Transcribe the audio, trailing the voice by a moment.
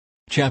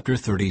Chapter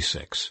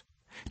 36.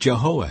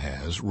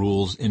 Jehoahaz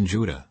rules in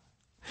Judah.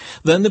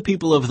 Then the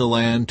people of the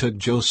land took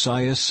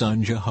Josiah's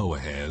son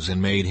Jehoahaz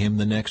and made him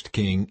the next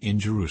king in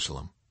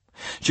Jerusalem.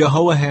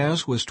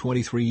 Jehoahaz was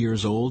 23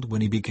 years old when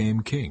he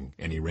became king,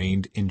 and he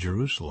reigned in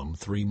Jerusalem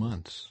 3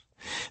 months.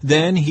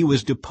 Then he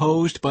was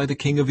deposed by the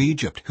king of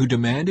Egypt, who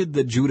demanded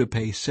that Judah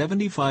pay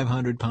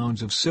 7,500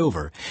 pounds of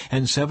silver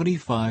and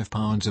 75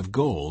 pounds of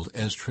gold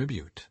as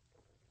tribute.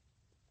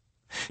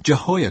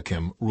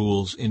 Jehoiakim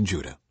rules in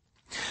Judah.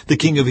 The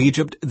king of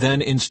Egypt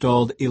then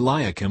installed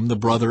Eliakim, the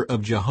brother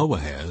of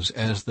Jehoahaz,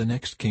 as the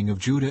next king of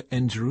Judah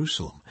and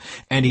Jerusalem,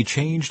 and he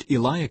changed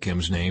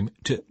Eliakim's name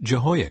to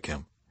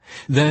Jehoiakim.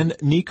 Then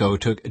Necho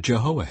took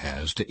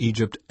Jehoahaz to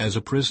Egypt as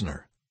a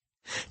prisoner.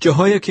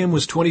 Jehoiakim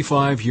was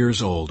 25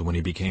 years old when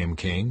he became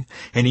king,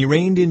 and he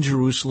reigned in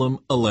Jerusalem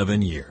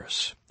 11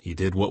 years. He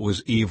did what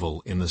was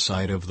evil in the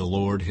sight of the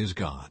Lord his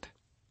God.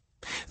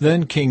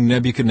 Then King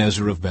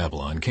Nebuchadnezzar of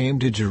Babylon came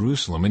to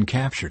Jerusalem and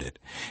captured it,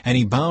 and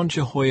he bound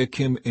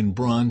Jehoiakim in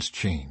bronze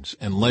chains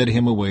and led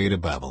him away to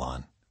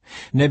Babylon.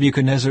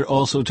 Nebuchadnezzar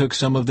also took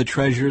some of the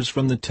treasures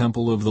from the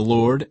temple of the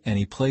Lord, and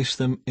he placed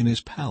them in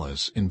his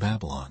palace in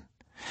Babylon.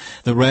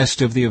 The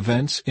rest of the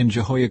events in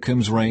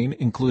Jehoiakim's reign,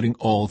 including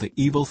all the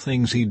evil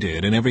things he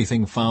did and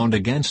everything found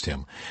against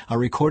him, are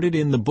recorded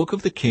in the book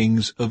of the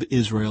kings of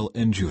Israel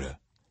and Judah.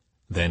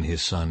 Then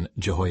his son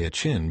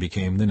Jehoiachin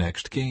became the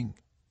next king.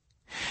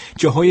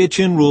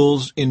 Jehoiachin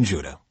rules in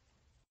Judah.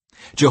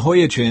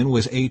 Jehoiachin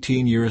was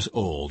 18 years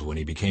old when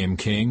he became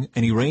king,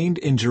 and he reigned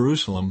in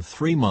Jerusalem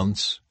 3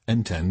 months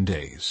and 10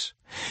 days.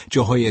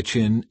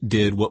 Jehoiachin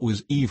did what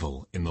was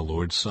evil in the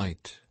Lord's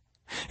sight.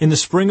 In the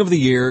spring of the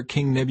year,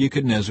 King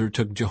Nebuchadnezzar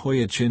took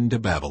Jehoiachin to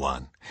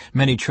Babylon.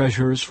 Many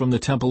treasures from the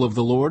temple of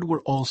the Lord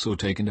were also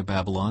taken to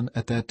Babylon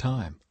at that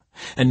time.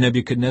 And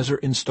Nebuchadnezzar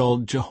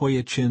installed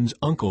Jehoiachin's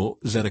uncle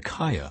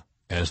Zedekiah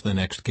as the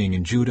next king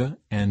in Judah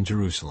and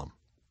Jerusalem.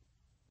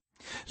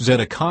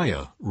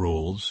 Zedekiah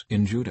rules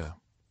in Judah.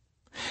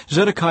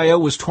 Zedekiah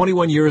was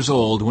 21 years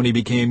old when he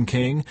became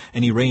king,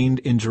 and he reigned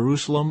in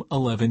Jerusalem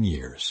 11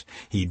 years.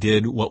 He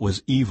did what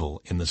was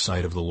evil in the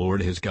sight of the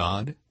Lord his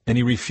God, and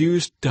he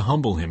refused to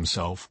humble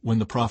himself when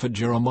the prophet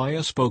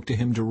Jeremiah spoke to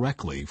him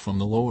directly from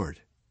the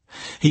Lord.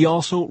 He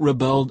also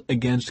rebelled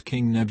against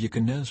King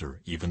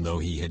Nebuchadnezzar, even though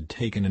he had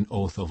taken an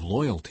oath of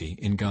loyalty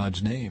in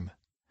God's name.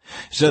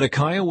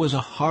 Zedekiah was a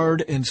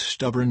hard and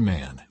stubborn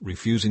man,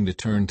 refusing to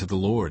turn to the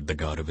Lord, the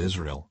God of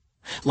Israel.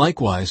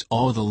 Likewise,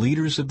 all the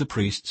leaders of the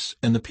priests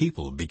and the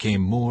people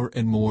became more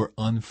and more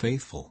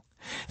unfaithful.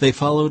 They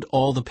followed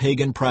all the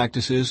pagan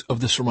practices of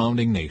the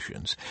surrounding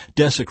nations,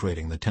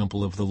 desecrating the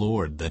temple of the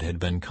Lord that had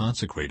been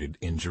consecrated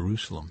in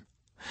Jerusalem.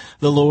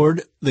 The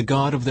Lord, the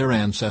God of their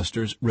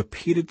ancestors,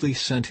 repeatedly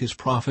sent his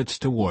prophets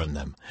to warn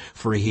them,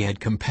 for he had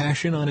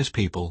compassion on his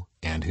people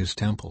and his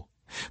temple.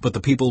 But the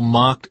people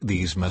mocked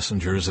these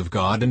messengers of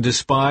God and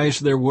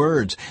despised their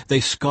words. They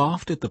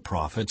scoffed at the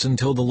prophets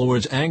until the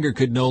Lord's anger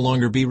could no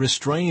longer be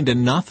restrained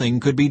and nothing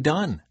could be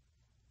done.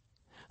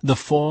 The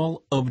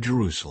fall of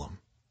Jerusalem.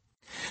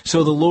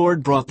 So the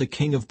Lord brought the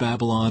king of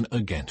Babylon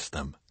against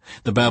them.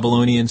 The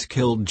Babylonians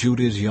killed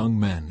Judah's young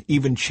men,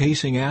 even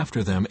chasing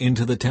after them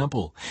into the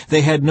temple.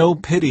 They had no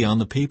pity on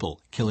the people,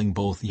 killing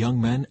both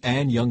young men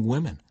and young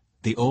women,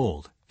 the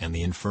old and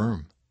the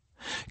infirm.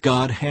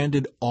 God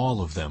handed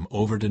all of them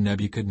over to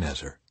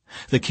Nebuchadnezzar.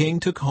 The king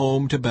took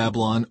home to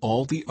Babylon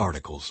all the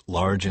articles,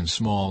 large and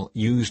small,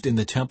 used in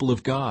the temple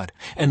of God,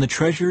 and the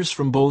treasures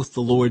from both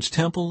the Lord's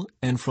temple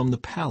and from the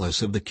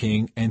palace of the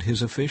king and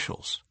his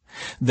officials.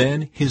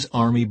 Then his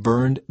army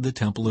burned the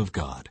temple of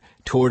God,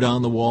 tore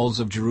down the walls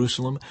of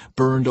Jerusalem,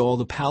 burned all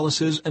the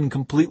palaces, and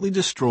completely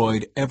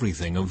destroyed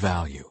everything of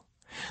value.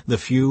 The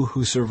few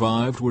who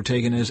survived were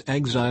taken as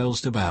exiles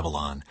to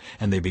Babylon,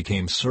 and they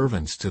became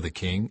servants to the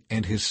king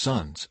and his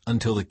sons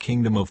until the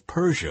kingdom of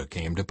Persia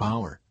came to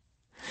power.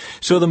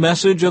 So the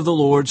message of the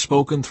Lord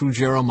spoken through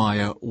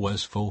Jeremiah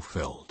was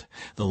fulfilled.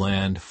 The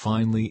land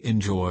finally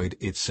enjoyed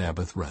its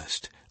Sabbath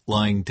rest,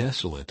 lying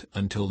desolate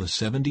until the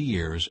 70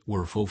 years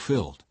were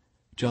fulfilled,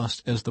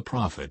 just as the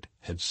prophet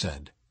had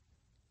said.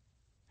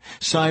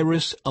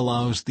 Cyrus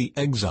allows the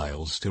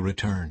exiles to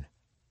return.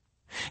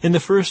 In the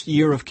first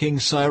year of King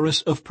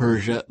Cyrus of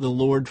Persia, the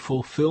Lord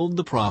fulfilled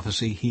the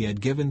prophecy he had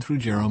given through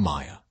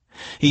Jeremiah.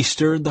 He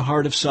stirred the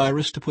heart of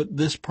Cyrus to put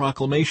this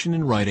proclamation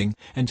in writing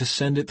and to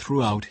send it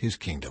throughout his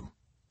kingdom.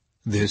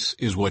 This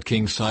is what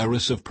King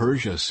Cyrus of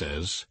Persia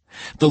says: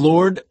 "The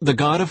Lord, the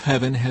God of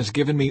heaven, has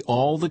given me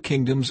all the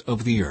kingdoms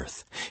of the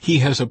earth. He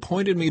has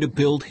appointed me to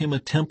build him a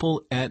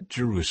temple at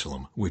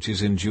Jerusalem, which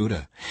is in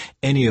Judah.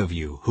 Any of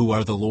you who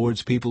are the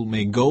Lord's people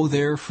may go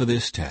there for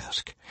this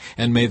task,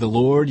 and may the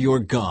Lord your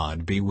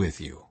God be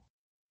with you."